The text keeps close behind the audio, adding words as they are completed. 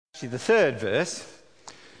actually the third verse,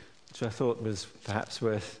 which I thought was perhaps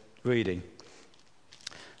worth reading.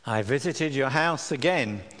 I visited your house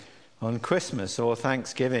again on Christmas or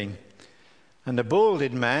Thanksgiving, and a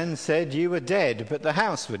balded man said you were dead, but the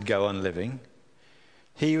house would go on living.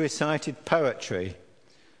 He recited poetry,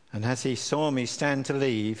 and as he saw me stand to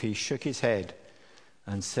leave, he shook his head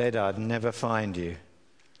and said I'd never find you.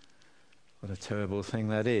 What a terrible thing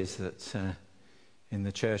that is, that in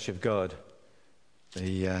the Church of God,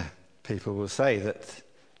 the people will say that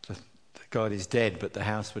God is dead, but the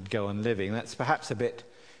house would go on living. That's perhaps a bit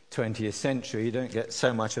 20th century. You don't get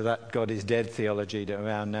so much of that God is dead theology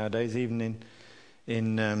around nowadays, even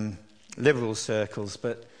in liberal circles.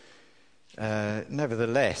 But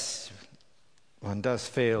nevertheless, one does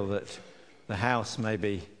feel that the house may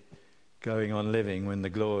be going on living when the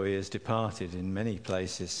glory is departed in many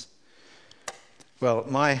places. Well,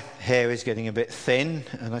 my hair is getting a bit thin,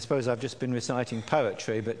 and I suppose I've just been reciting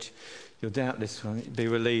poetry, but you'll doubtless be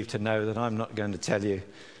relieved to know that I'm not going to tell you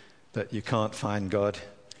that you can't find God.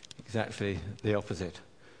 Exactly the opposite.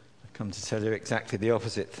 I've come to tell you exactly the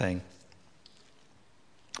opposite thing.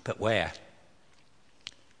 But where?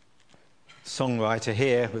 The songwriter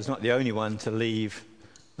here was not the only one to leave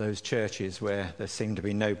those churches where there seemed to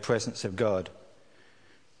be no presence of God.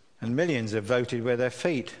 And millions have voted with their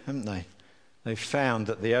feet, haven't they? They've found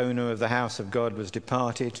that the owner of the house of God was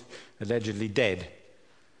departed, allegedly dead.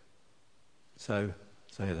 So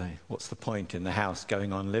what's the point in the house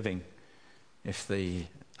going on living if the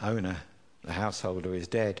owner, the householder, is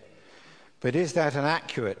dead? But is that an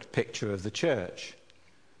accurate picture of the church?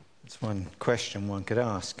 That's one question one could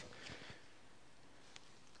ask.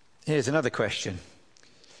 Here's another question.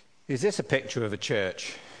 Is this a picture of a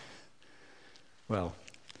church? Well,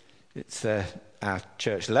 it's our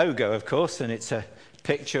church logo, of course, and it's a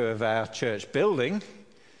picture of our church building.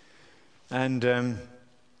 And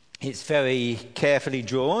it's very carefully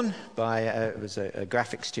drawn by it was a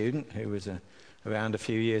graphic student who was around a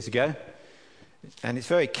few years ago. And it's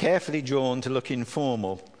very carefully drawn to look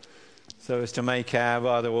informal, so as to make our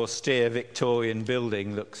rather austere Victorian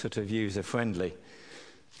building look sort of user-friendly.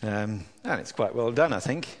 And it's quite well done, I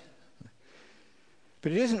think.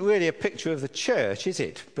 But it isn't really a picture of the church, is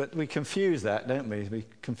it? But we confuse that, don't we? We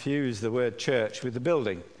confuse the word church with the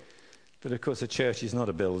building. But of course a church is not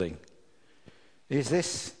a building. Is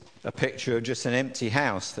this a picture of just an empty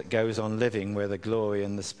house that goes on living where the glory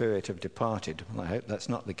and the Spirit have departed? Well, I hope that's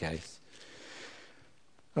not the case.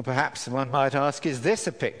 Or perhaps one might ask, is this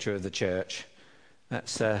a picture of the church?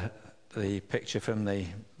 That's the picture from the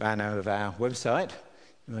banner of our website.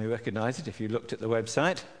 You may recognise it if you looked at the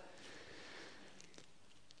website.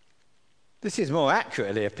 This is more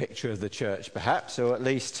accurately a picture of the church, perhaps, or at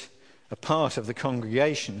least a part of the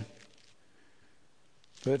congregation.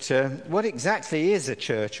 But what exactly is a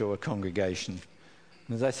church or a congregation?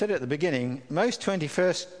 As I said at the beginning, most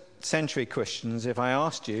 21st century Christians, if I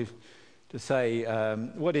asked you to say,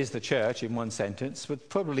 what is the church in one sentence, would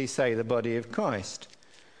probably say the body of Christ.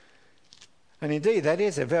 And indeed, that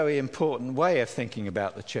is a very important way of thinking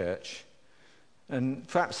about the church. And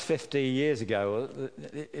perhaps 50 years ago,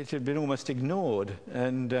 it had been almost ignored.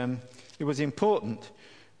 And it was important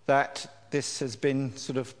that this has been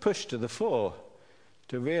sort of pushed to the fore,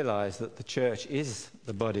 to realise that the church is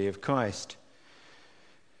the body of Christ.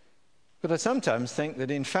 But I sometimes think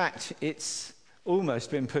that, in fact, it's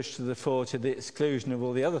almost been pushed to the fore to the exclusion of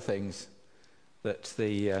all the other things that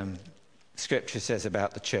the Scripture says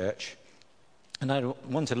about the church. And I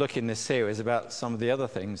want to look in this series about some of the other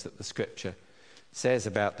things that the Scripture says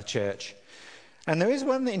about the church. And there is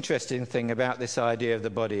one interesting thing about this idea of the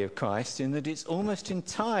body of Christ, in that it's almost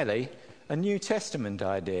entirely a New Testament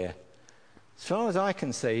idea. As far as I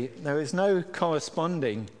can see, there is no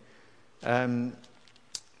corresponding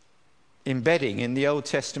embedding in the Old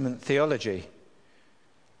Testament theology.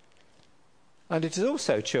 And it is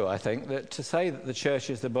also true, I think, that to say that the church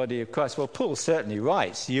is the body of Christ, well, Paul certainly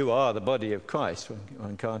writes, you are the body of Christ.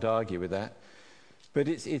 One can't argue with that. But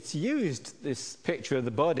it's used, this picture of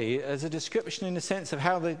the body, as a description in the sense of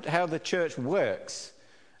how the church works,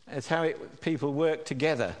 as how people work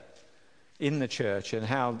together in the church, and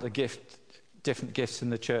how the different gifts in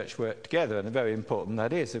the church work together, and very important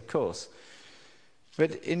that is, of course.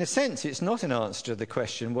 But in a sense, it's not an answer to the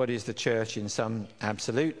question, what is the church in some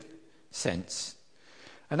absolute sense?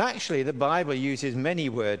 And actually, the Bible uses many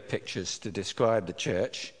word pictures to describe the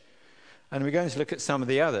church. And we're going to look at some of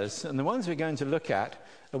the others. And the ones we're going to look at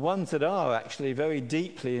are ones that are actually very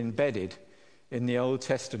deeply embedded in the Old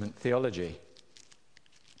Testament theology.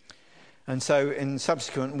 And so in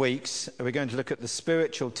subsequent weeks, we're going to look at the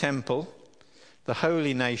spiritual temple, the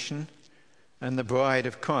holy nation, and the bride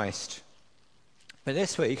of Christ. But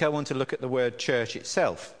this week I want to look at the word church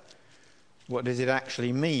itself. What does it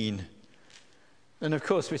actually mean? And of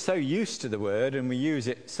course we're so used to the word, and we use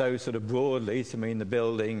it so sort of broadly to mean the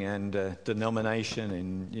building and denomination,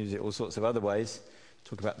 and use it all sorts of other ways.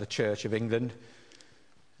 Talk about the Church of England.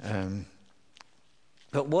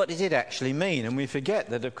 But what does it actually mean? And we forget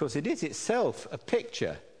that, of course, it is itself a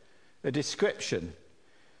picture, a description.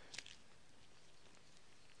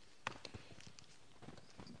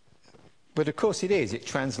 But of course it is. It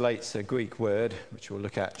translates a Greek word, which we'll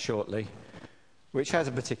look at shortly, which has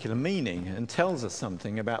a particular meaning and tells us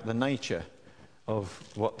something about the nature of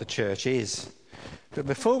what the church is. But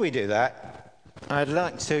before we do that, I'd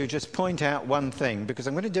like to just point out one thing, because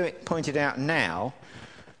I'm going to point it out now,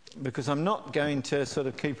 because I'm not going to sort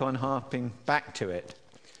of keep on harping back to it.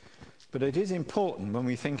 But it is important when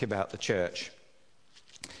we think about the church.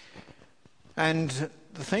 And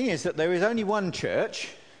the thing is that there is only one church,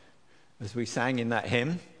 as we sang in that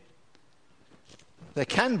hymn. There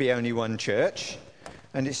can be only one church,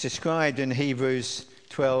 and it's described in Hebrews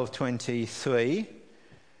 12:23,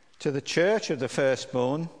 to the church of the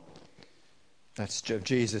firstborn, that's of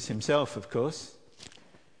Jesus himself, of course,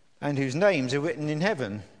 and whose names are written in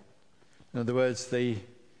heaven. In other words, the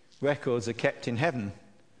records are kept in heaven.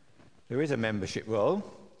 There is a membership roll,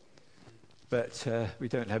 but we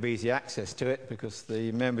don't have easy access to it because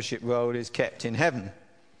the membership roll is kept in heaven.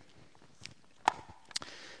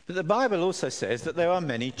 But the Bible also says that there are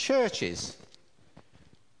many churches.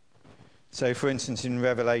 So, for instance, in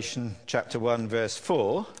Revelation chapter 1, verse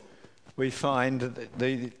 4, we find that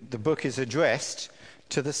the book is addressed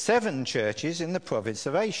to the 7 churches in the province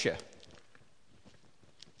of Asia.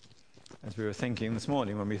 As we were thinking this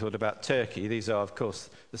morning when we thought about Turkey, these are, of course,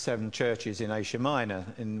 the 7 churches in Asia Minor,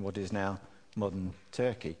 in what is now modern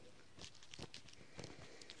Turkey.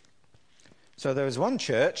 So there is one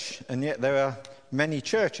church, and yet there are many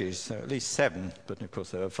churches, so at least 7, but of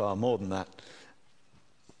course there are far more than that.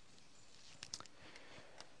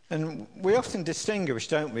 And we often distinguish,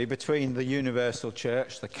 don't we, between the universal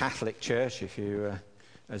church, the Catholic Church, if you,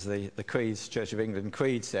 as the Creed's Church of England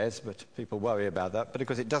Creed says, but people worry about that, but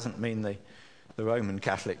because it doesn't mean the Roman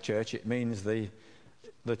Catholic Church, it means the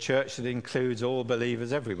church that includes all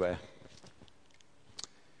believers everywhere.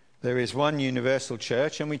 There is one universal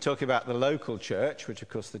church, and we talk about the local church, which of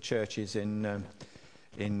course the churches in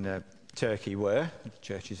Turkey were,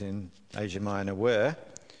 churches in Asia Minor were.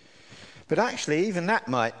 But actually, even that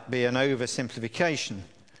might be an oversimplification,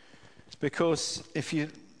 because if you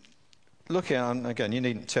look at, again, you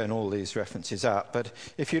needn't turn all these references up, but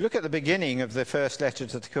if you look at the beginning of the first letter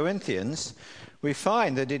to the Corinthians, we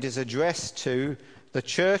find that it is addressed to the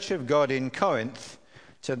church of God in Corinth,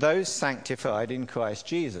 to those sanctified in Christ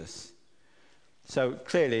Jesus. So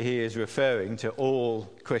clearly he is referring to all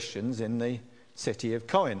Christians in the city of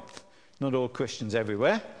Corinth. Not all Christians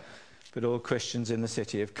everywhere, but all Christians in the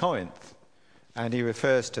city of Corinth. And he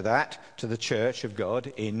refers to that, to the church of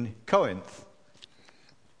God in Corinth.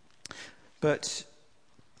 But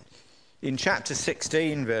in chapter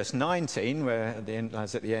 16, verse 19, where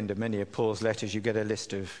as at the end of many of Paul's letters you get a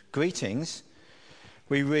list of greetings,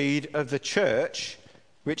 we read of the church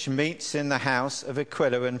which meets in the house of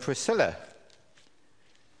Aquila and Priscilla,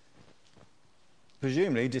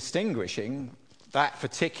 presumably distinguishing that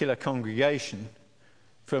particular congregation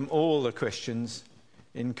from all the Christians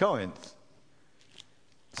in Corinth.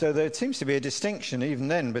 So there seems to be a distinction even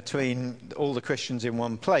then between all the Christians in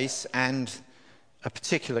one place and a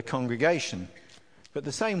particular congregation. But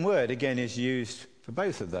the same word again is used for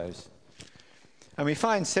both of those. And we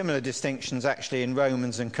find similar distinctions actually in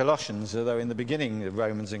Romans and Colossians, although in the beginning of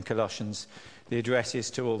Romans and Colossians the address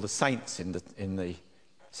is to all the saints in the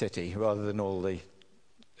city rather than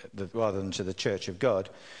to the church of God.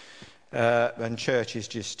 And church is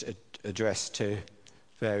just addressed to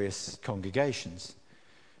various congregations.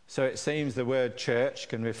 So it seems the word church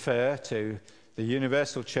can refer to the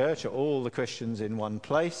universal church, or all the Christians in one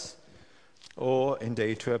place, or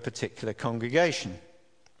indeed to a particular congregation.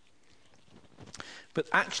 But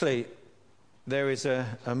actually, there is a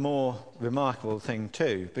more remarkable thing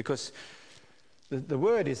too, because the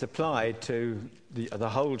word is applied to the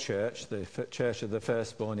whole church, the church of the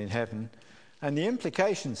firstborn in heaven, and the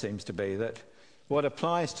implication seems to be that what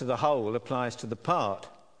applies to the whole applies to the part.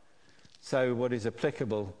 So what is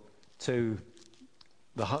applicable to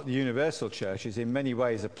the universal church is in many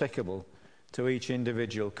ways applicable to each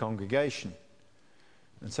individual congregation.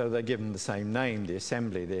 And so they're given the same name, the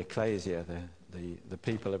assembly, the ecclesia, the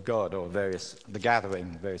people of God, or the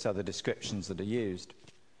gathering, various other descriptions that are used.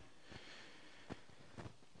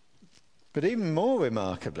 But even more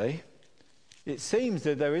remarkably, it seems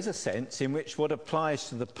that there is a sense in which what applies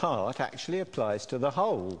to the part actually applies to the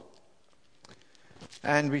whole.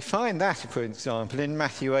 And we find that, for example, in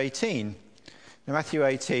Matthew 18. Now, Matthew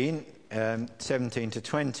 18, 17 to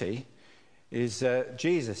 20, is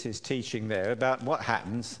Jesus is teaching there about what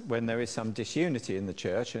happens when there is some disunity in the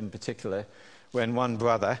church, in particular when one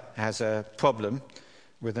brother has a problem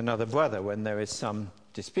with another brother, when there is some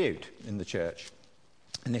dispute in the church.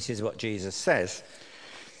 And this is what Jesus says.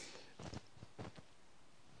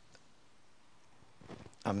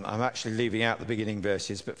 I'm actually leaving out the beginning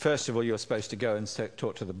verses, but first of all, you're supposed to go and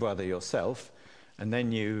talk to the brother yourself, and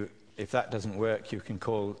then if that doesn't work, you can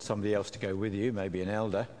call somebody else to go with you, maybe an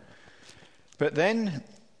elder. But then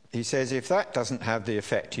he says, if that doesn't have the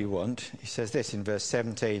effect you want, he says this in verse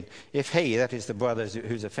 17, if he, that is the brother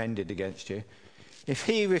who's offended against you, if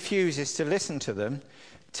he refuses to listen to them,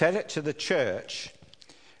 tell it to the church.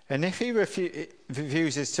 And if he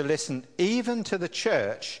refuses to listen even to the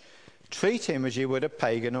church, treat him as you would a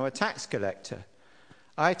pagan or a tax collector.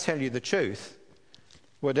 I tell you the truth.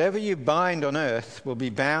 Whatever you bind on earth will be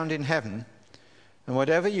bound in heaven, and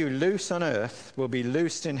whatever you loose on earth will be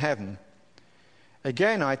loosed in heaven.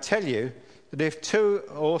 Again, I tell you that if two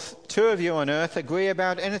of you on earth agree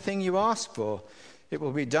about anything you ask for, it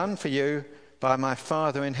will be done for you by my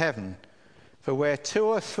Father in heaven. For where 2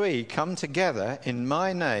 or 3 come together in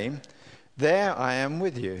my name, there I am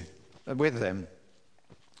with them.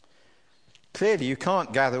 Clearly, you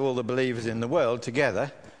can't gather all the believers in the world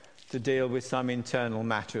together to deal with some internal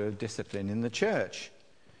matter of discipline in the church.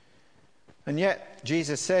 And yet,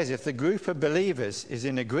 Jesus says if the group of believers is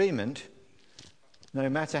in agreement, no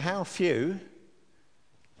matter how few,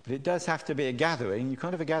 but it does have to be a gathering. You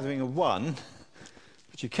can't have a gathering of 1,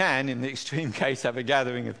 but you can, in the extreme case, have a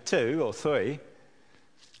gathering of 2 or 3.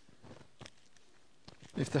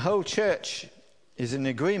 If the whole church is in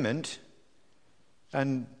agreement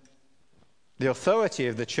and the authority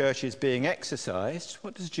of the church is being exercised,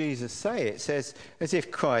 what does Jesus say? It says, as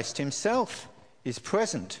if Christ himself is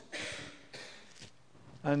present.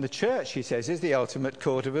 And the church, he says, is the ultimate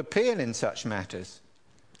court of appeal in such matters.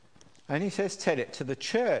 And he says, tell it to the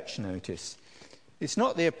church, notice. It's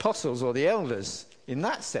not the apostles or the elders, in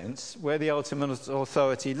that sense, where the ultimate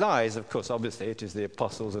authority lies. Of course, obviously, it is the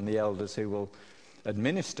apostles and the elders who will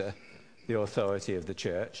administer the authority of the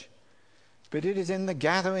church. But it is in the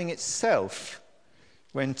gathering itself,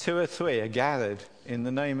 when 2 or 3 are gathered in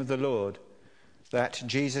the name of the Lord, that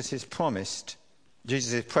Jesus is present,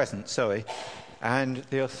 and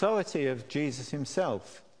the authority of Jesus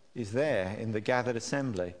himself is there in the gathered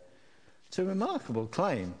assembly. It's a remarkable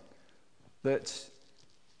claim that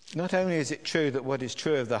not only is it true that what is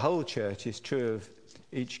true of the whole church is true of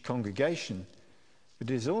each congregation, but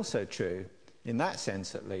it is also true, in that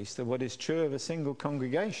sense at least, that what is true of a single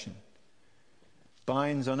congregation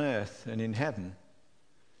binds on earth and in heaven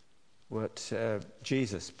what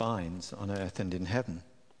Jesus binds on earth and in heaven.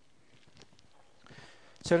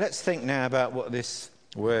 So let's think now about what this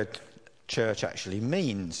word church actually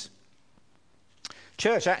means.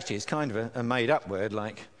 Church actually is kind of a made-up word,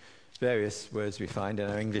 like various words we find in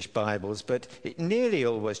our English Bibles, but it nearly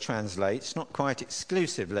always translates, not quite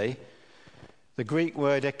exclusively, the Greek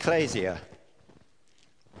word ecclesia.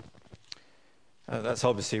 That's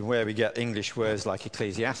obviously where we get English words like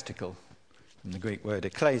ecclesiastical, from the Greek word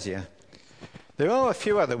ecclesia. There are a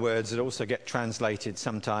few other words that also get translated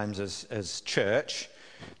sometimes as church.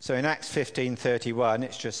 So in Acts 15:31,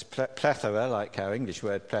 it's just plethora, like our English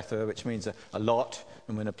word plethora, which means a lot,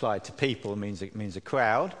 and when applied to people, it means a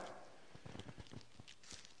crowd.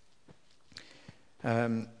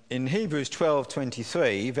 In Hebrews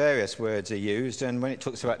 12:23, various words are used, and when it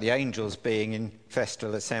talks about the angels being in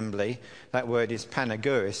festal assembly, that word is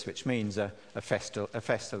panagoris, which means a festal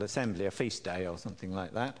assembly, a feast day or something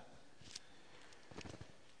like that.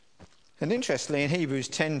 And interestingly, in Hebrews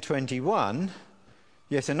 10:21,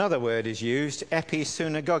 yet another word is used,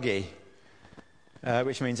 episynagoge,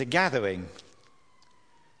 which means a gathering.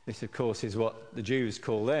 This, of course, is what the Jews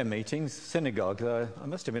call their meetings, synagogue. I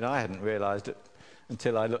must admit I hadn't realised it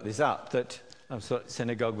until I looked this up, that I thought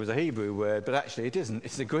synagogue was a Hebrew word, but actually it isn't.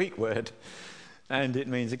 It's a Greek word, and it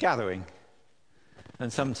means a gathering.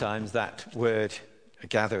 And sometimes that word, a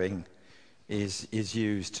gathering, is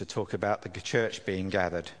used to talk about the church being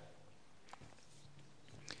gathered.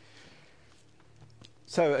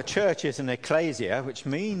 So a church is an ecclesia, which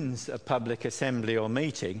means a public assembly or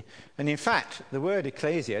meeting. And in fact, the word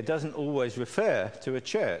ecclesia doesn't always refer to a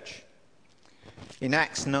church. In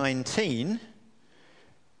Acts 19,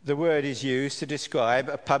 the word is used to describe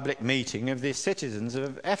a public meeting of the citizens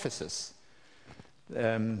of Ephesus.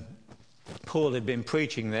 Paul had been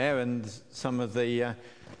preaching there, and some of the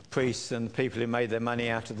priests and people who made their money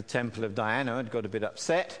out of the temple of Diana had got a bit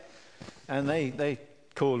upset, and they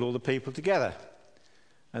called all the people together.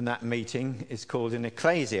 And that meeting is called an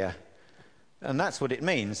ecclesia. And that's what it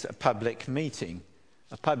means, a public meeting.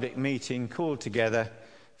 A public meeting called together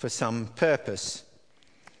for some purpose.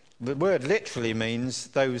 The word literally means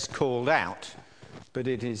those called out, but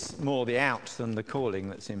it is more the out than the calling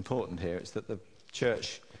that's important here. It's that the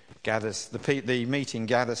church gathers, the meeting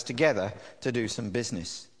gathers together to do some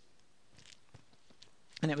business.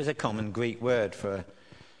 And it was a common Greek word for a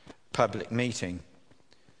public meeting.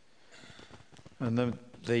 And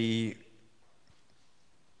the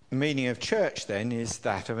meaning of church then is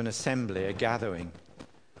that of an assembly, a gathering.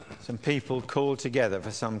 Some people called together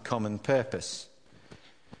for some common purpose.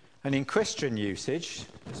 And in Christian usage,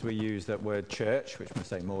 as we use that word church, which we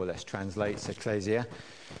say more or less translates ecclesia,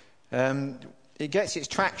 it gets its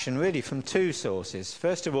traction really from two sources.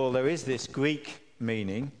 First of all, there is this Greek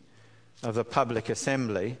meaning of the public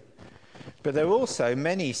assembly, but there are also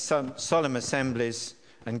many solemn assemblies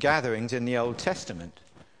and gatherings in the Old Testament,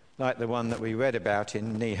 like the one that we read about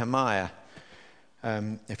in Nehemiah.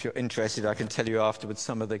 If you're interested, I can tell you afterwards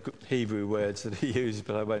some of the Hebrew words that he used,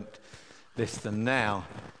 but I won't list them now.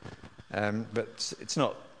 But it's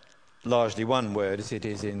not largely one word as it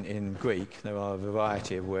is in Greek. There are a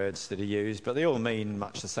variety of words that are used, but they all mean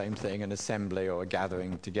much the same thing, an assembly or a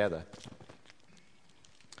gathering together.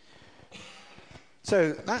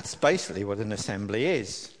 So that's basically what an assembly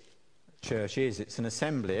is. Church is. It's an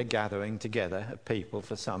assembly, a gathering together of people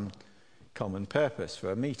for some common purpose,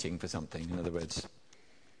 for a meeting for something, in other words.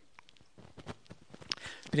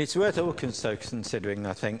 But it's worth also considering,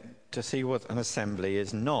 I think, to see what an assembly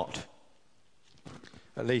is not,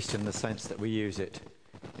 at least in the sense that we use it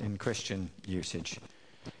in Christian usage.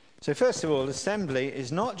 So first of all, assembly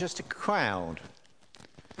is not just a crowd.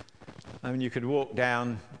 I mean, you could walk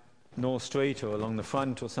down North Street or along the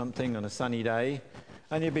front or something on a sunny day,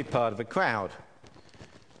 and you'd be part of a crowd.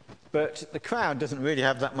 But the crowd doesn't really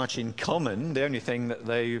have that much in common. The only thing that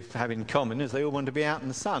they have in common is they all want to be out in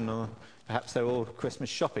the sun, or perhaps they're all Christmas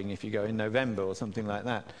shopping if you go in November or something like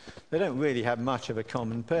that. They don't really have much of a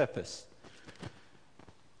common purpose.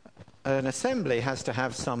 An assembly has to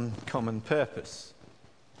have some common purpose.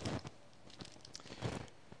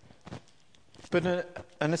 But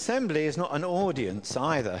an assembly is not an audience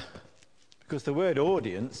either, because the word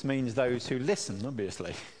audience means those who listen,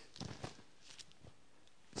 obviously.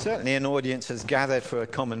 Certainly an audience has gathered for a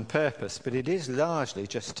common purpose, but it is largely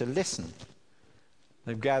just to listen.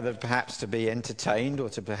 They've gathered perhaps to be entertained or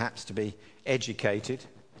perhaps to be educated.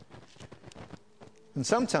 And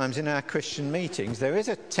sometimes in our Christian meetings there is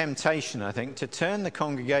a temptation, I think, to turn the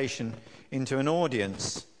congregation into an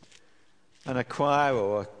audience, and a choir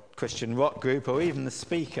or a Christian rock group or even the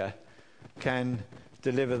speaker can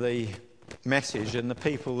deliver the message, and the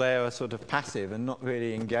people there are sort of passive and not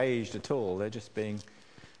really engaged at all. They're just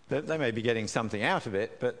they may be getting something out of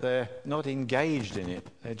it, but they're not engaged in it.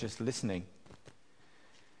 They're just listening.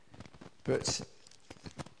 But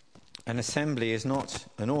an assembly is not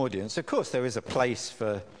an audience. Of course, there is a place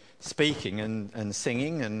for speaking and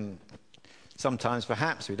singing, and sometimes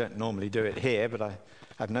perhaps, we don't normally do it here, but I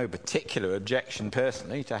have no particular objection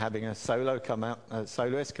personally to having a soloist come out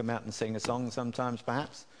and sing a song sometimes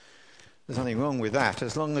perhaps. There's nothing wrong with that,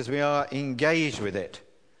 as long as we are engaged with it.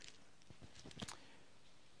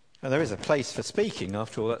 And there is a place for speaking.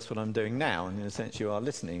 After all, that's what I'm doing now, and in a sense you are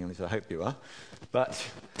listening, at least I hope you are. But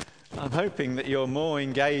I'm hoping that you're more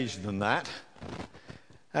engaged than that.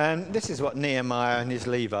 And this is what Nehemiah and his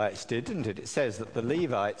Levites did, didn't it? It says that the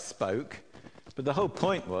Levites spoke, but the whole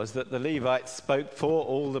point was that the Levites spoke for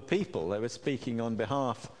all the people. They were speaking on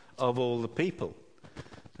behalf of all the people.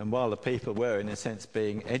 And while the people were, in a sense,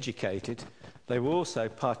 being educated, they were also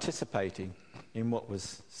participating in what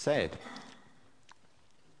was said.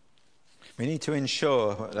 We need to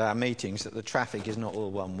ensure at our meetings that the traffic is not all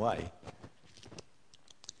one way,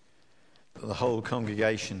 that the whole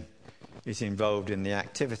congregation is involved in the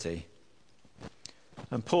activity.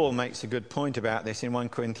 And Paul makes a good point about this in 1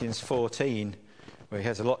 Corinthians 14, where he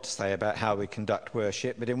has a lot to say about how we conduct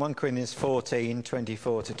worship. But in 1 Corinthians 14,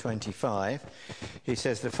 24 to 25, he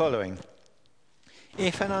says the following: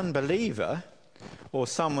 "If an unbeliever or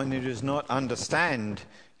someone who does not understand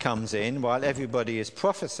comes in while everybody is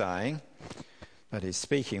prophesying," that is,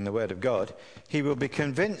 speaking the word of God, "he will be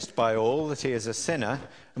convinced by all that he is a sinner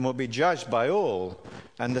and will be judged by all,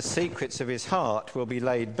 and the secrets of his heart will be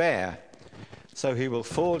laid bare. So he will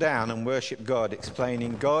fall down and worship God,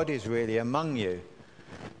 explaining, 'God is really among you.'"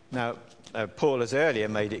 Now, Paul has earlier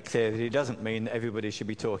made it clear that he doesn't mean that everybody should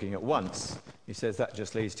be talking at once. He says that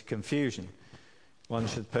just leads to confusion. One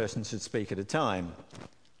person should speak at a time.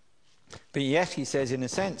 But yet, he says, in a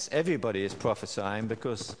sense, everybody is prophesying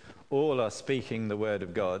because all are speaking the word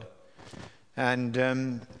of God. And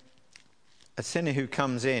a sinner who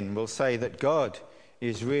comes in will say that God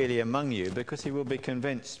is really among you because he will be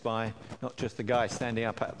convinced by not just the guy standing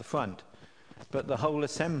up at the front, but the whole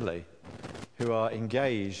assembly who are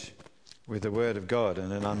engaged with the word of God.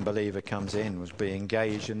 And an unbeliever comes in, will be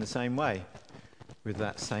engaged in the same way with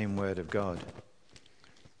that same word of God.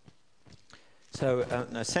 So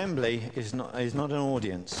an assembly is not an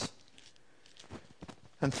audience.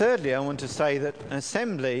 And thirdly, I want to say that an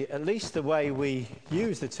assembly, at least the way we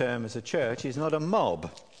use the term as a church, is not a mob.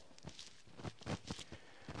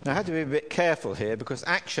 Now, I have to be a bit careful here because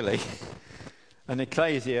actually an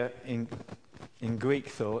ecclesia in Greek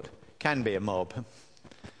thought can be a mob.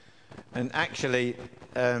 And actually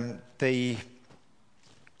in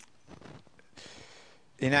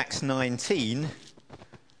Acts 19,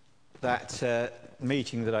 that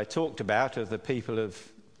meeting that I talked about of the people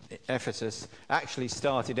of Ephesus actually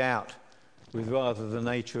started out with rather the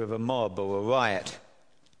nature of a mob or a riot.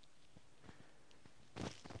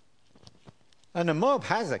 And a mob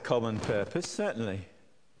has a common purpose, certainly.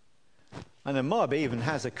 And a mob even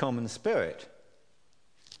has a common spirit.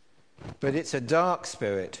 But it's a dark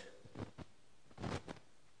spirit.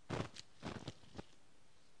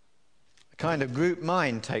 A kind of group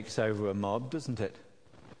mind takes over a mob, doesn't it?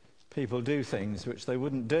 People do things which they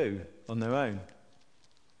wouldn't do on their own.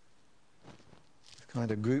 A kind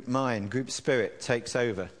of group mind, group spirit takes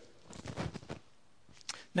over.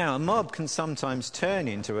 Now, a mob can sometimes turn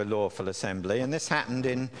into a lawful assembly, and this happened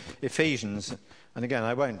in Ephesians. And again,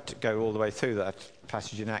 I won't go all the way through that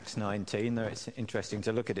passage in Acts 19, though it's interesting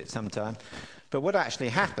to look at it sometime. But what actually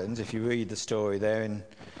happens, if you read the story there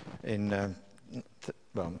in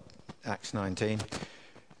Acts 19,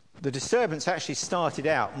 the disturbance actually started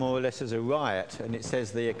out more or less as a riot, and it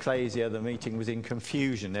says the ecclesia, the meeting, was in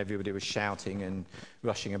confusion. Everybody was shouting and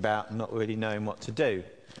rushing about and not really knowing what to do.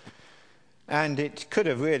 And it could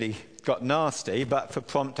have really got nasty, but for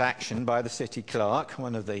prompt action by the city clerk,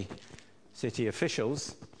 one of the city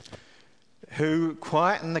officials, who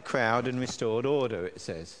quietened the crowd and restored order, it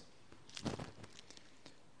says.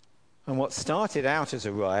 And what started out as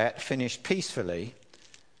a riot finished peacefully.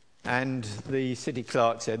 And the city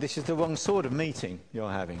clerk said, this is the wrong sort of meeting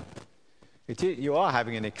you're having. You are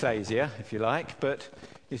having an ecclesia, if you like, but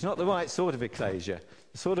it's not the right sort of ecclesia.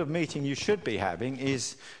 The sort of meeting you should be having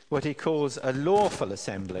is what he calls a lawful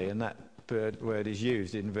assembly, and that word is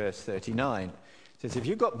used in verse 39. It says, if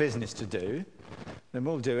you've got business to do, then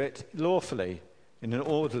we'll do it lawfully, in an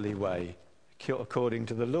orderly way, according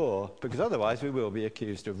to the law, because otherwise we will be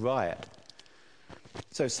accused of riot.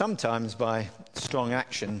 So sometimes by strong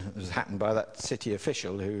action, as happened by that city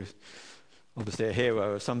official, who's obviously a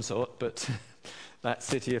hero of some sort, but that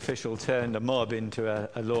city official turned a mob into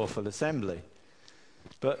a lawful assembly.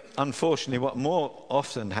 But unfortunately, what more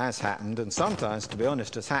often has happened, and sometimes, to be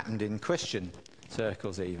honest, has happened in Christian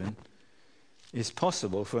circles even, is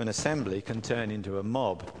possible for an assembly can turn into a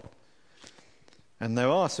mob. And there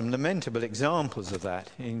are some lamentable examples of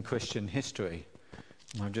that in Christian history.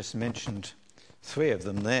 I've just mentioned 3 of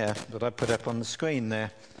them there that I put up on the screen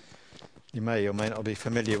there. You may or may not be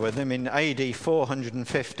familiar with them. In AD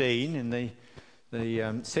 415, in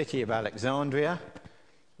the city of Alexandria,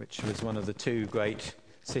 which was one of the 2 great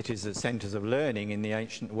cities as centres of learning in the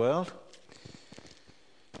ancient world,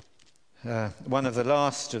 one of the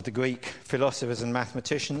last of the Greek philosophers and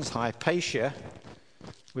mathematicians, Hypatia,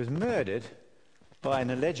 was murdered by an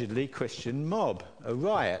allegedly Christian mob, a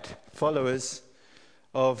riot, followers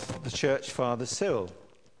of the church father Cyril.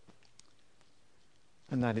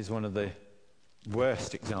 And that is one of the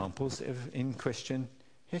worst examples in Christian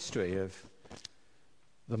history of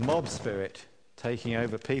the mob spirit taking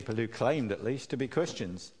over people who claimed at least to be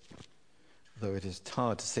Christians, though it is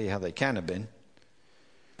hard to see how they can have been.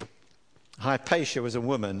 Hypatia was a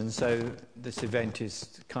woman, and so this event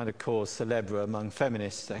is kind of cause célèbre among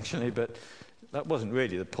feminists actually, but that wasn't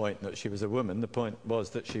really the point that she was a woman. The point was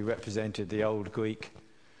that she represented the old Greek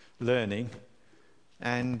learning,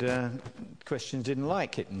 and Christians didn't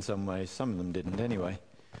like it in some ways. Some of them didn't anyway.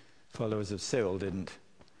 Followers of Cyril didn't.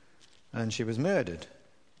 And she was murdered.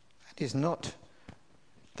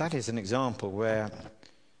 That is an example where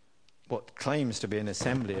what claims to be an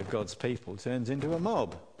assembly of God's people turns into a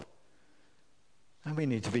mob. And we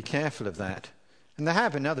need to be careful of that. And there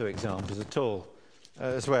have been other examples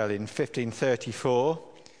as well. In 1534,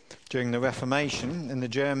 during the Reformation, in the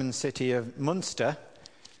German city of Munster,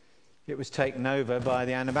 it was taken over by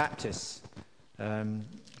the Anabaptists.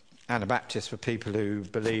 Anabaptists were people who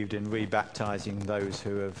believed in rebaptizing those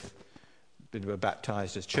who were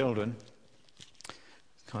baptized as children.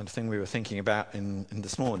 Kind of thing we were thinking about in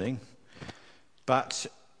this morning. But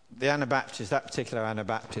the Anabaptists, that particular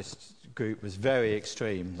Anabaptist group, was very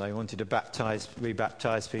extreme. They wanted to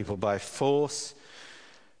rebaptize people by force.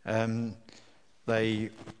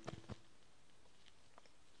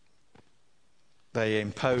 They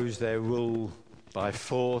imposed their rule by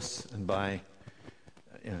force and by,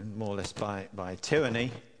 more or less by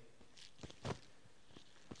tyranny.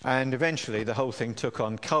 And eventually the whole thing took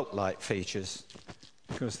on cult-like features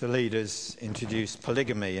because the leaders introduced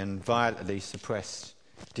polygamy and violently suppressed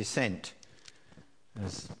dissent,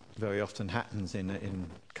 as very often happens in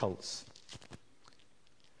cults.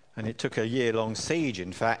 And it took a year-long siege,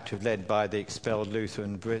 in fact, led by the expelled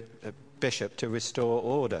Lutheran bishop to restore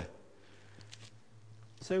order.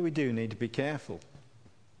 So we do need to be careful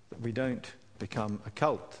that we don't become a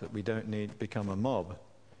cult, that we don't become a mob.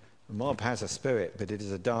 A mob has a spirit, but it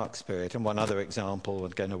is a dark spirit. And one other example,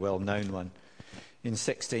 again a well-known one, in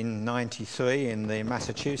 1693 in the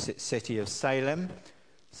Massachusetts city of Salem.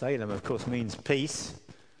 Salem, of course, means peace,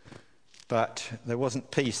 but there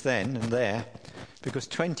wasn't peace then and there because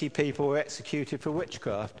 20 people were executed for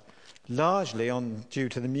witchcraft, largely due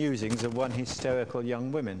to the musings of one hysterical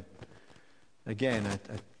young woman. Again, a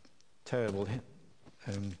terrible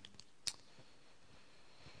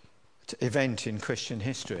event in Christian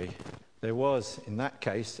history. There was, in that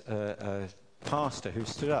case, a pastor who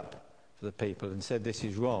stood up for the people and said this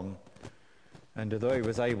is wrong. And although he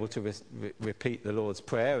was able to repeat the Lord's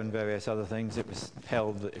Prayer and various other things, it was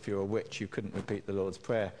held that if you were a witch, you couldn't repeat the Lord's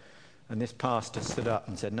Prayer. And this pastor stood up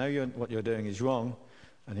and said, no, what you're doing is wrong.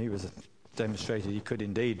 And he demonstrated he could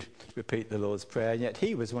indeed repeat the Lord's Prayer. And yet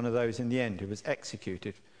he was one of those in the end who was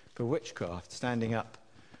executed for witchcraft, standing up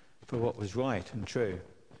for what was right and true.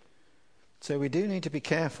 So we do need to be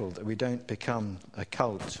careful that we don't become a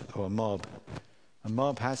cult or a mob. A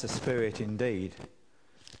mob has a spirit indeed,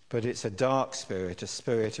 but it's a dark spirit, a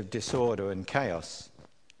spirit of disorder and chaos.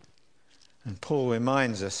 And Paul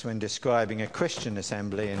reminds us when describing a Christian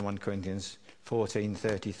assembly in 1 Corinthians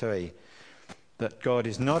 14:33 that God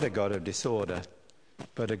is not a God of disorder,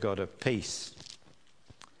 but a God of peace.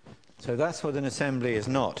 So that's what an assembly is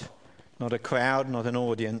not. Not a crowd, not an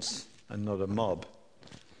audience, and not a mob.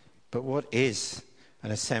 But what is an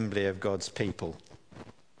assembly of God's people?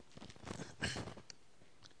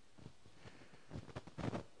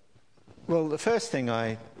 Well, the first thing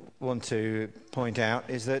I want to point out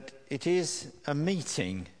is that it is a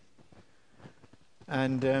meeting.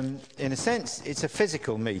 And in a sense, it's a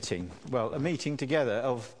physical meeting. Well, a meeting together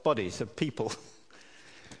of bodies, of people.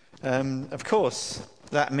 Of course,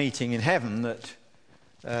 that meeting in heaven that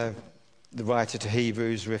the writer to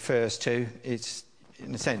Hebrews refers to, it's,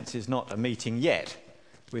 in a sense, is not a meeting yet.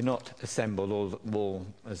 We're not assembled all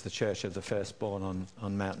as the church of the firstborn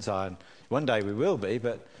on Mount Zion. One day we will be,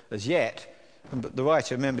 but as yet, but the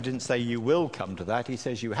writer, remember, didn't say you will come to that. He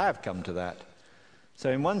says you have come to that. So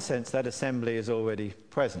in one sense, that assembly is already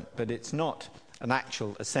present, but it's not an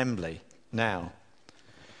actual assembly now.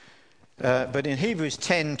 But in Hebrews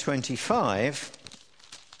 10:25,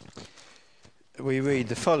 we read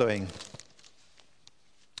the following.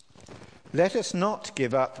 Let us not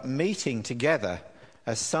give up meeting together,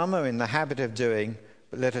 as some are in the habit of doing,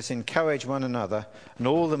 but let us encourage one another, and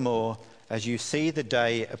all the more as you see the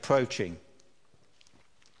day approaching.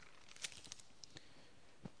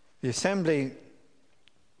 The assembly,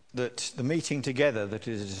 the meeting together that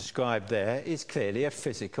is described there, is clearly a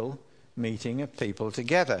physical meeting of people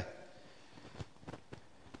together.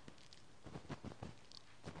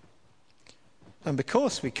 And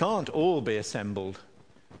because we can't all be assembled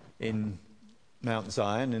in Mount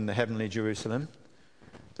Zion, in the heavenly Jerusalem,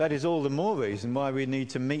 that is all the more reason why we need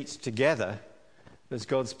to meet together as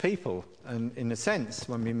God's people. And in a sense,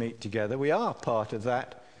 when we meet together, we are part of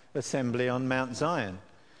that assembly on Mount Zion.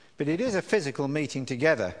 But it is a physical meeting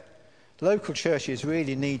together. Local churches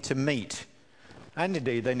really need to meet. And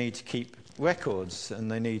indeed, they need to keep records and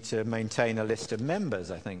they need to maintain a list of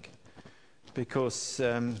members, I think. Because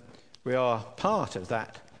we are part of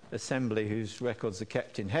that assembly whose records are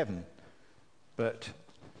kept in heaven. But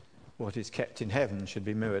what is kept in heaven should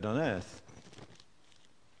be mirrored on earth.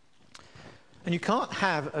 And you can't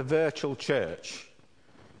have a virtual church.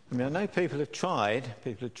 I mean, I know people have tried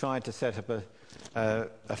to set up a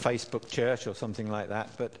Facebook church or something like that,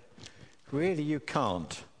 but really you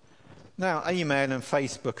can't. Now, email and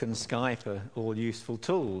Facebook and Skype are all useful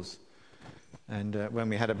tools. And when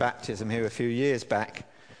we had a baptism here a few years back,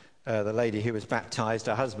 the lady who was baptized,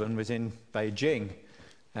 her husband was in Beijing,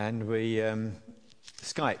 and we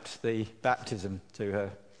Skyped the baptism to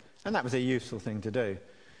her, and that was a useful thing to do.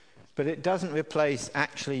 But it doesn't replace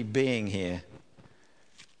actually being here.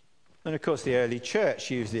 And of course the early church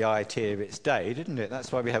used the IT of its day, didn't it?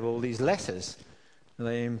 That's why we have all these letters. And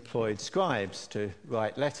they employed scribes to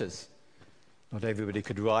write letters. Not everybody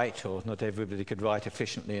could write, or not everybody could write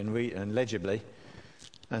efficiently and legibly.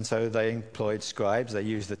 And so they employed scribes. They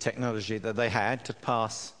used the technology that they had to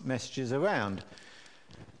pass messages around.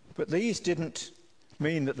 But these didn't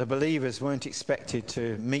mean that the believers weren't expected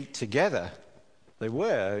to meet together. They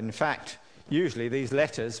were. In fact, usually these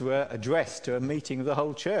letters were addressed to a meeting of the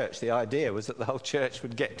whole church. The idea was that the whole church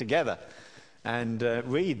would get together and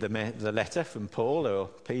read the letter from Paul or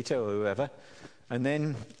Peter or whoever, and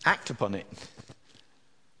then act upon it.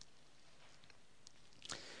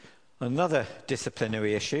 Another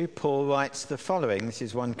disciplinary issue, Paul writes the following. This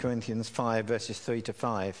is 1 Corinthians 5, verses 3 to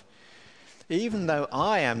 5. Even though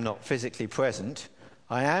I am not physically present,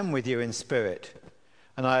 I am with you in spirit,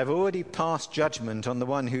 and I have already passed judgment on the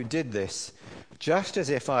one who did this, just as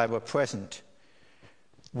if I were present.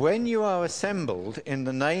 When you are assembled in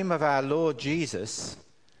the name of our Lord Jesus,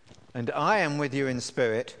 and I am with you in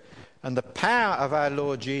spirit, and the power of our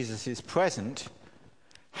Lord Jesus is present,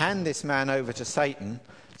 hand this man over to Satan,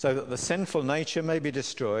 so that the sinful nature may be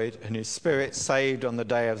destroyed and his spirit saved on the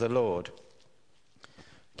day of the Lord.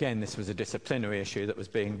 Again, this was a disciplinary issue that was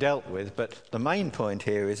being dealt with, but the main point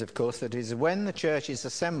here is, of course, that it is when the church is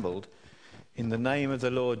assembled in the name of the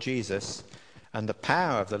Lord Jesus and the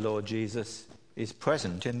power of the Lord Jesus is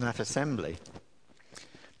present in that assembly.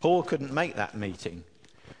 Paul couldn't make that meeting,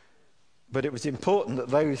 but it was important that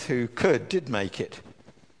those who could did make it.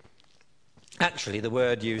 Actually, the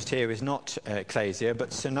word used here is not ecclesia,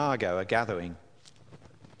 but synagogue, a gathering.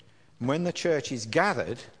 And when the church is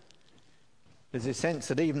gathered, there's a sense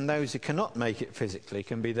that even those who cannot make it physically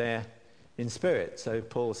can be there in spirit. So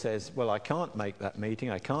Paul says, well, I can't make that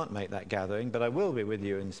meeting, I can't make that gathering, but I will be with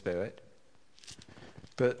you in spirit.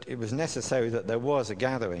 But it was necessary that there was a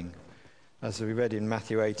gathering. As we read in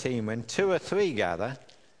Matthew 18, when 2 or 3 gather,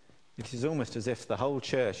 it is almost as if the whole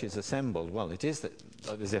church is assembled. Well, it is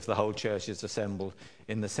as if the whole church is assembled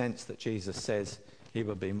in the sense that Jesus says he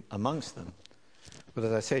will be amongst them. But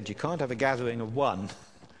as I said, you can't have a gathering of one.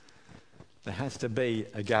 There has to be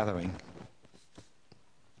a gathering.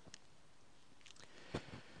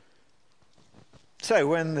 So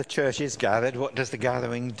when the church is gathered, what does the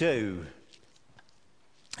gathering do?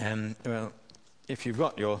 Well, if you've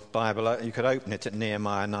got your Bible, you could open it at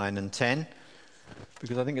Nehemiah 9 and 10,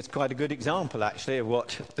 because I think it's quite a good example, actually, of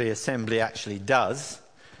what the assembly actually does.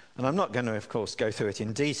 And I'm not going to, of course, go through it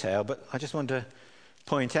in detail, but I just want to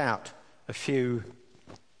point out a few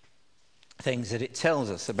things that it tells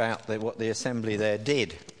us about what the assembly there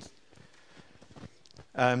did.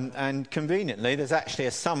 And conveniently, there's actually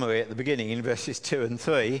a summary at the beginning in verses 2 and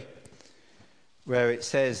 3, where it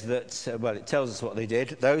says that, it tells us what they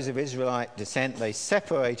did. Those of Israelite descent, they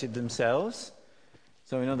separated themselves.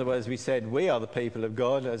 So in other words, we said, we are the people of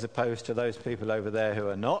God, as opposed to those people over there who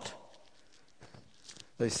are not.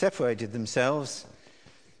 They separated themselves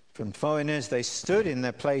from foreigners. They stood in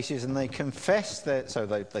their places and they confessed they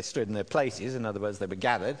stood in their places. In other words, they were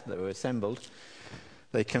gathered, they were assembled.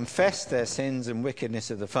 They confessed their sins and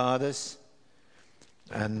wickedness of the fathers.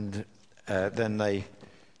 And then they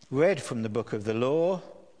read from the book of the law.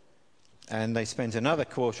 And they spent another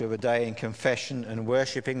quarter of a day in confession and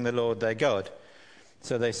worshipping the Lord their God.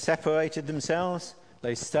 So they separated themselves,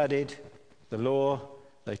 they studied the law,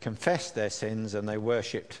 they confessed their sins, and they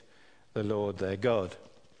worshipped the Lord their God.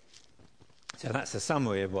 So that's a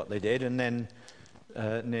summary of what they did, and then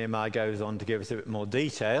Nehemiah goes on to give us a bit more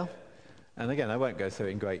detail. And again, I won't go through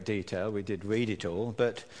it in great detail, we did read it all,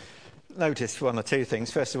 but notice one or two things.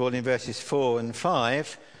 First of all, in verses 4 and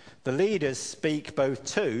 5, the leaders speak both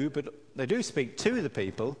to, but they do speak to the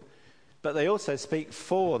people, but they also speak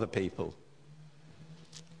for the people.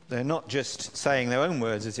 They're not just saying their own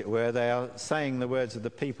words, as it were, they are saying the words of the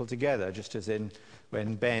people together, just as in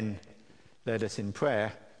when Ben led us in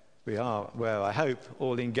prayer. We are, well, I hope,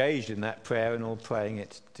 all engaged in that prayer and all praying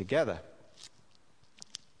it together.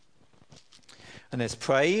 And there's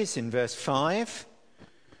praise in verse 5.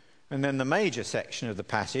 And then the major section of the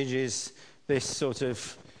passage is this sort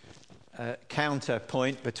of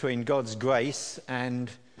counterpoint between God's grace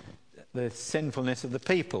and the sinfulness of the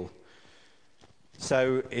people.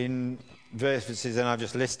 So in verses, and I've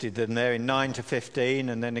just listed them there, in 9 to 15,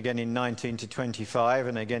 and then again in 19 to 25,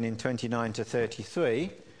 and again in 29 to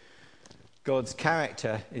 33, God's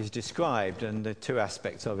character is described, and the two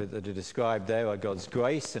aspects of it that are described there are God's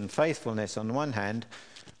grace and faithfulness on one hand,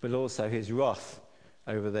 but also his wrath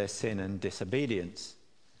over their sin and disobedience.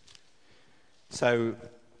 So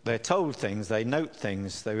they're told things, they note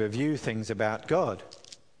things, they review things about God.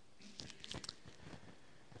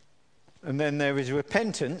 And then there is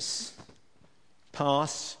repentance,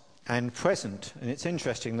 past and present. And it's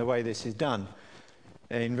interesting the way this is done.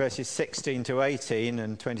 In verses 16 to 18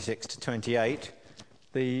 and 26 to 28,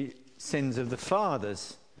 the sins of the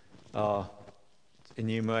fathers are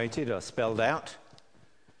enumerated, are spelled out.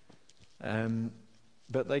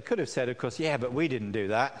 But they could have said, of course, yeah, but we didn't do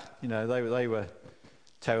that. You know, they were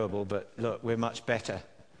terrible, but look, we're much better.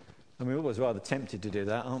 And we're always rather tempted to do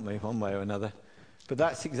that, aren't we, one way or another? But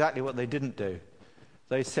that's exactly what they didn't do.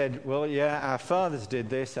 They said, well, yeah, our fathers did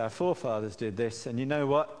this, our forefathers did this, and you know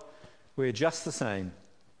what? We're just the same.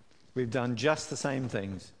 We've done just the same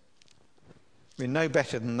things. We're no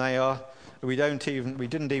better than they are. We didn't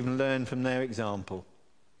even learn from their example.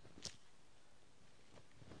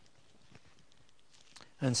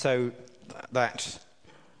 And so that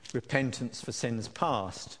repentance for sins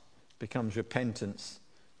past becomes repentance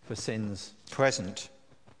for sins present.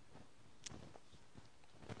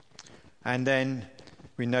 And then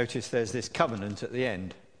we notice there's this covenant at the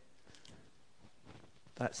end.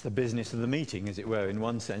 That's the business of the meeting, as it were, in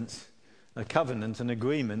one sense. A covenant, an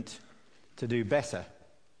agreement to do better,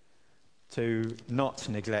 to not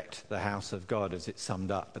neglect the house of God, as it's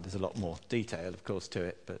summed up. But there's a lot more detail, of course, to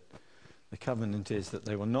it. But the covenant is that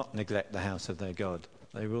they will not neglect the house of their God.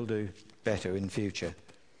 They will do better in future.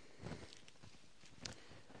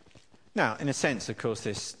 Now, in a sense, of course,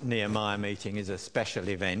 this Nehemiah meeting is a special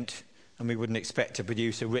event, and we wouldn't expect to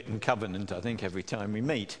produce a written covenant, I think, every time we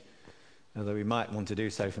meet, although we might want to do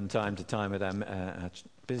so from time to time at our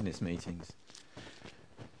business meetings.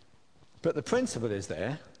 But the principle is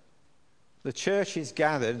there. The church is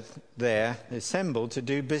gathered there, assembled to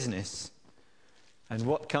do business. And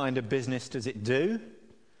what kind of business does it do?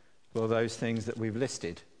 Well, those things that we've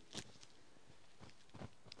listed.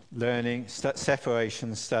 Learning,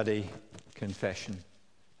 separation, study, confession,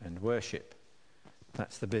 and worship.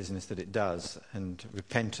 That's the business that it does. And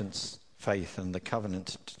repentance, faith, and the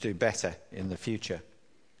covenant to do better in the future.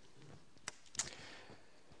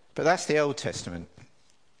 But that's the Old Testament.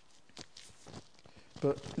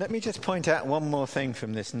 But let me just point out one more thing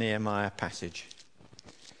from this Nehemiah passage.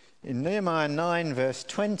 In Nehemiah 9, verse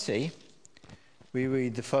 20, we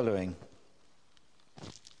read the following.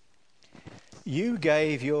 You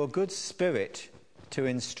gave your good spirit to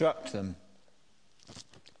instruct them.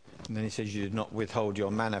 And then he says you did not withhold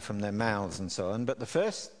your manna from their mouths and so on. But the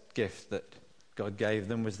first gift that God gave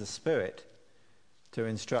them was the Spirit to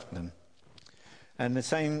instruct them. And the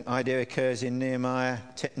same idea occurs in Nehemiah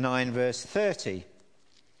 9, verse 30.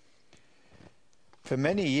 For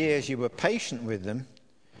many years you were patient with them.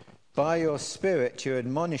 By your Spirit you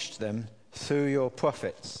admonished them through your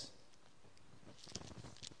prophets.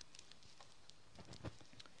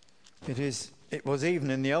 It was even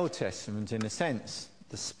in the Old Testament, in a sense,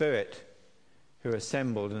 the Spirit who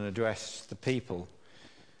assembled and addressed the people.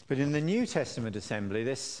 But in the New Testament assembly,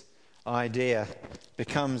 this idea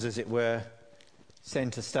becomes, as it were,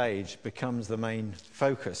 centre stage, becomes the main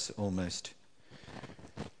focus almost.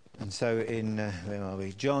 And so in, where are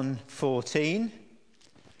we? John 14,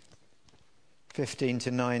 15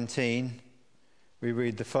 to 19, we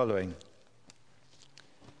read the following.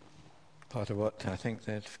 Part of what I think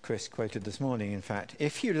that Chris quoted this morning, in fact.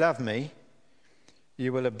 If you love me,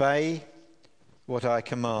 you will obey what I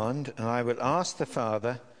command, and I will ask the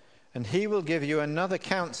Father, and he will give you another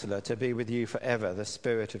counselor to be with you forever, the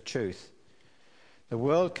Spirit of truth. The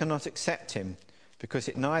world cannot accept him, because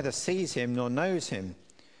it neither sees him nor knows him.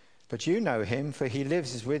 But you know him, for he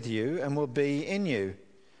lives with you and will be in you.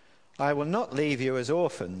 I will not leave you as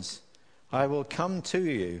orphans. I will come to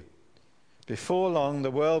you. Before long,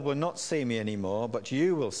 the world will not see me anymore, but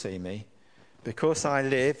you will see me. Because I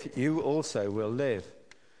live, you also will live.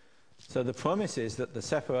 So the promise is that the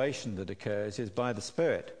separation that occurs is by the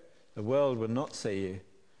Spirit. The world will not see you,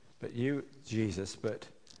 but you, Jesus, but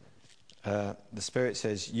the Spirit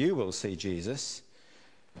says you will see Jesus.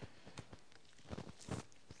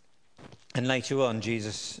 And later on,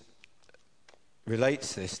 Jesus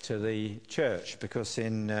relates this to the church, because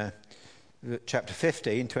in chapter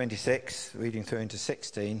 15, 26, reading through into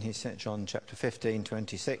 16, he said, John chapter 15,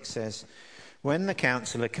 26 says, when the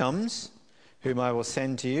counselor comes, whom I will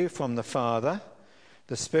send to you from the Father,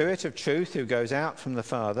 the Spirit of truth who goes out from the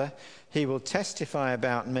Father, he will testify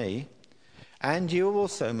about me, and you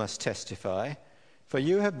also must testify, for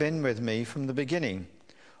you have been with me from the beginning.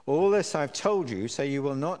 All this I've told you, so you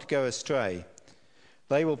will not go astray.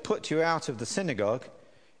 They will put you out of the synagogue.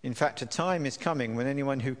 In fact, a time is coming when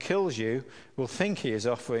anyone who kills you will think he is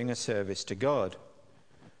offering a service to God.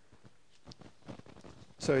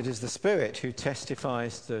 So it is the Spirit who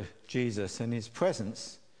testifies to Jesus and his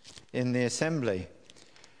presence in the assembly.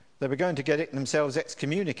 They were going to get themselves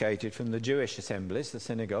excommunicated from the Jewish assemblies, the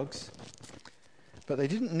synagogues. But they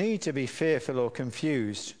didn't need to be fearful or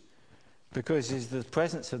confused, because it is the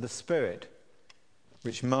presence of the Spirit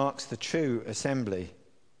which marks the true assembly.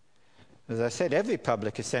 As I said, every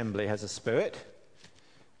public assembly has a spirit,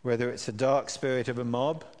 whether it's a dark spirit of a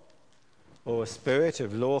mob or a spirit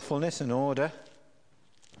of lawfulness and order.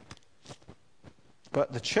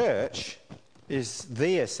 But the church is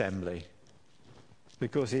the assembly,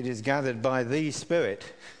 because it is gathered by the Spirit.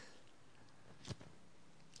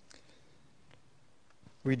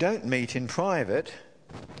 We don't meet in private,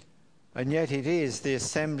 and yet it is the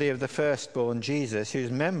assembly of the firstborn Jesus, whose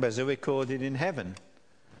members are recorded in heaven.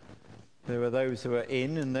 There are those who are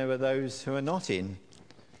in and there are those who are not in.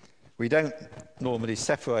 We don't normally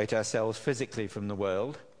separate ourselves physically from the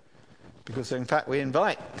world, because in fact we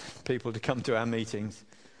invite people to come to our meetings,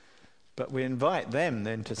 but we invite them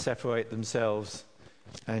then to separate themselves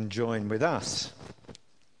and join with us.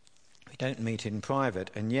 We don't meet in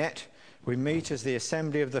private, and yet we meet as the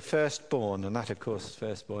assembly of the firstborn, and that of course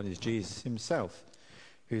firstborn is Jesus himself,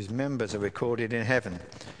 whose members are recorded in heaven.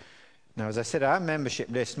 Now, as I said, our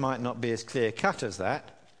membership list might not be as clear-cut as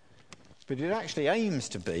that, but it actually aims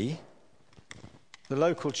to be. The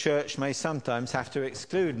local church may sometimes have to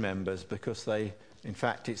exclude members because they, in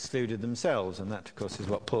fact, excluded themselves, and that, of course, is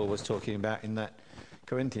what Paul was talking about in that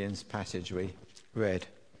Corinthians passage we read.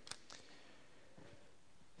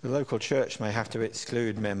 The local church may have to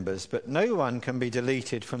exclude members, but no one can be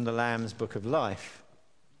deleted from the Lamb's Book of Life.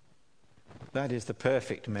 That is the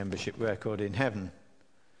perfect membership record in heaven.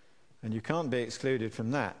 And you can't be excluded from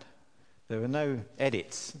that. There are no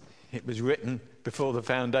edits. It was written before the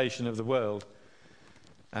foundation of the world,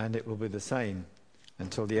 and it will be the same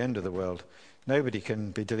until the end of the world. Nobody can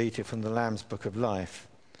be deleted from the Lamb's Book of Life.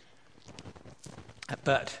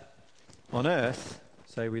 But on earth,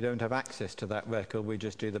 say we don't have access to that record, we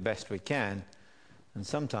just do the best we can, and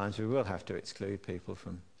sometimes we will have to exclude people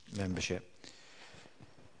from membership.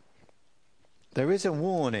 There is a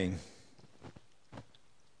warning.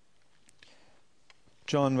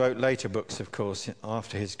 John wrote later books, of course,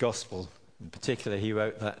 after his gospel. In particular, he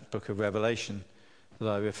wrote that book of Revelation that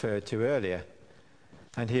I referred to earlier.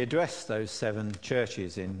 And he addressed those 7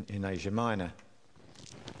 churches in Asia Minor.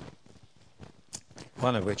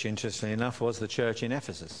 One of which, interestingly enough, was the church in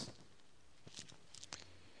Ephesus.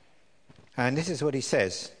 And this is what he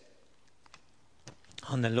says.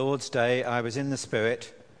 On the Lord's day I was in the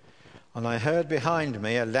Spirit, and I heard behind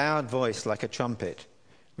me a loud voice like a trumpet,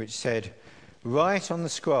 which said, "Write on the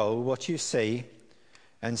scroll what you see,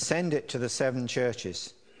 and send it to the 7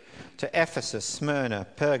 churches, to Ephesus, Smyrna,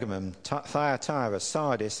 Pergamum, Thyatira,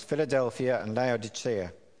 Sardis, Philadelphia, and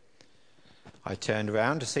Laodicea." I turned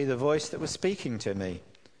around to see the voice that was speaking to me.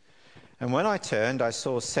 And when I turned, I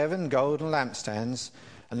saw 7 golden lampstands,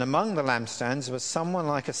 and among the lampstands was someone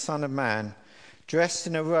like a son of man, dressed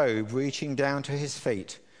in a robe reaching down to his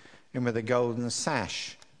feet, and with a golden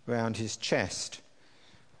sash round his chest.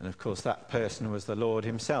 And of course that person was the Lord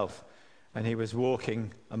himself. And he was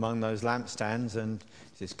walking among those lampstands, and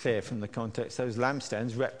it is clear from the context, those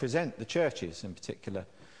lampstands represent the churches, in particular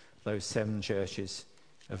those 7 churches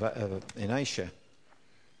in Asia.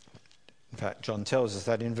 In fact, John tells us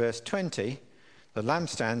that in verse 20, the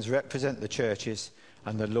lampstands represent the churches,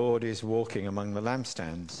 and the Lord is walking among the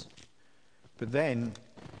lampstands. But then,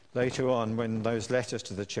 later on, when those letters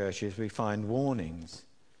to the churches, we find warnings.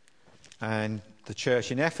 And the church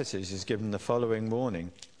in Ephesus is given the following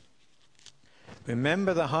warning.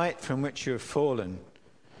 Remember the height from which you have fallen.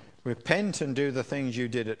 Repent and do the things you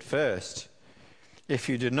did at first. If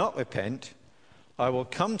you do not repent, I will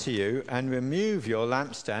come to you and remove your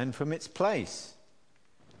lampstand from its place.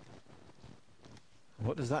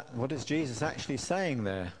 What is Jesus actually saying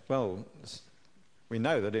there? Well, we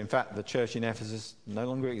know that in fact the church in Ephesus no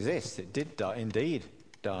longer exists. It did indeed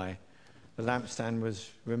die. The lampstand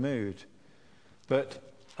was removed. But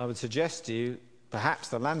I would suggest to you, perhaps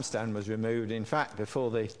the lampstand was removed, in fact,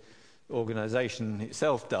 before the organisation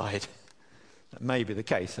itself died. That may be the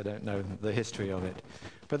case. I don't know the history of it.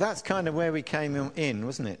 But that's kind of where we came in,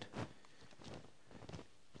 wasn't it?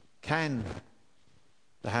 Can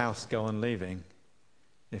the house go on leaving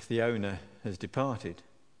if the owner has departed?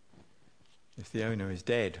 If the owner is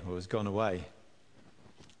dead or has gone away?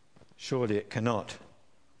 Surely it cannot.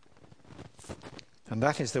 And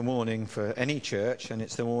that is the warning for any church, and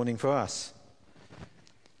it's the warning for us.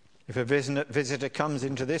 If a visitor comes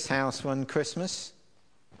into this house one Christmas,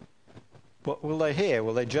 what will they hear?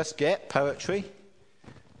 Will they just get poetry?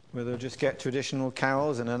 Will they just get traditional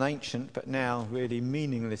carols and an ancient but now really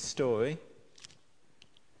meaningless story?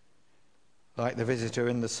 Like the visitor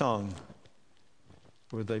in the song,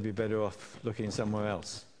 would they be better off looking somewhere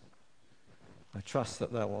else? I trust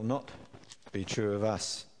that will not be true of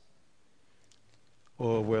us.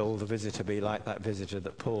 Or will the visitor be like that visitor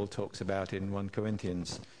that Paul talks about in 1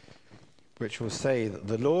 Corinthians, which will say that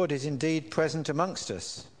the Lord is indeed present amongst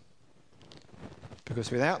us? Because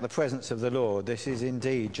without the presence of the Lord, this is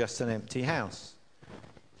indeed just an empty house,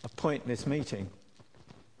 a pointless meeting.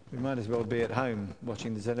 We might as well be at home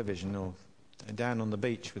watching the television or down on the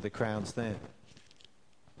beach with the crowds there.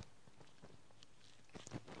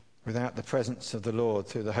 Without the presence of the Lord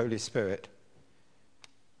through the Holy Spirit,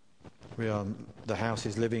 the house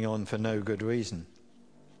is living on for no good reason.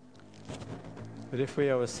 But if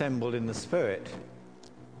we are assembled in the Spirit,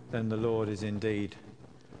 then the Lord is indeed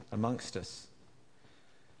amongst us.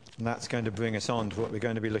 And that's going to bring us on to what we're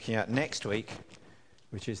going to be looking at next week,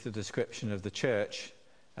 which is the description of the church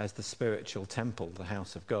as the spiritual temple, the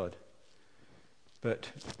house of God.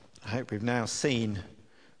 But I hope we've now seen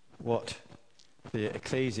what the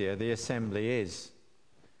ecclesia, the assembly, is.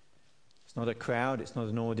 It's not a crowd, it's not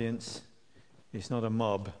an audience, it's not a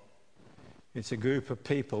mob. It's a group of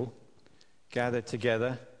people gathered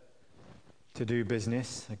together to do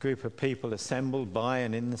business, a group of people assembled by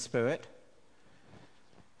and in the Spirit.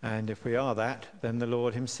 And if we are that, then the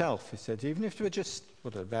Lord himself, he said, even if there were just,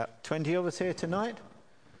 about 20 of us here tonight?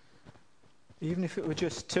 Even if it were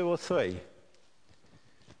just 2 or 3,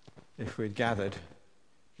 if we'd gathered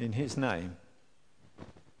in his name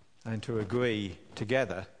and to agree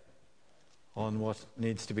together on what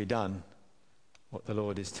needs to be done, what the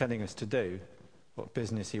Lord is telling us to do, what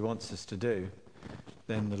business he wants us to do,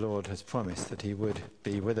 then the Lord has promised that he would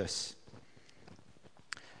be with us.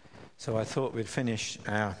 So I thought we'd finish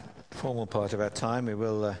our formal part of our time.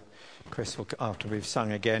 Chris will, after we've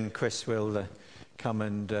sung again, Chris will come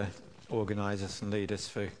and organise us and lead us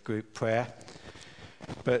for group prayer.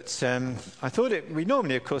 But I thought we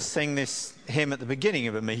normally, of course, sing this hymn at the beginning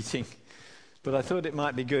of a meeting, but I thought it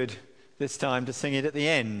might be good this time to sing it at the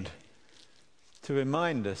end, to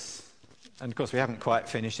remind us. And of course we haven't quite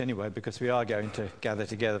finished anyway, because we are going to gather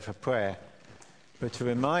together for prayer, but to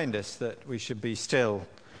remind us that we should be still,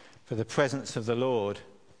 for the presence of the Lord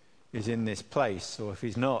is in this place, or if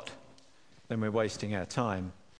he's not, then we're wasting our time.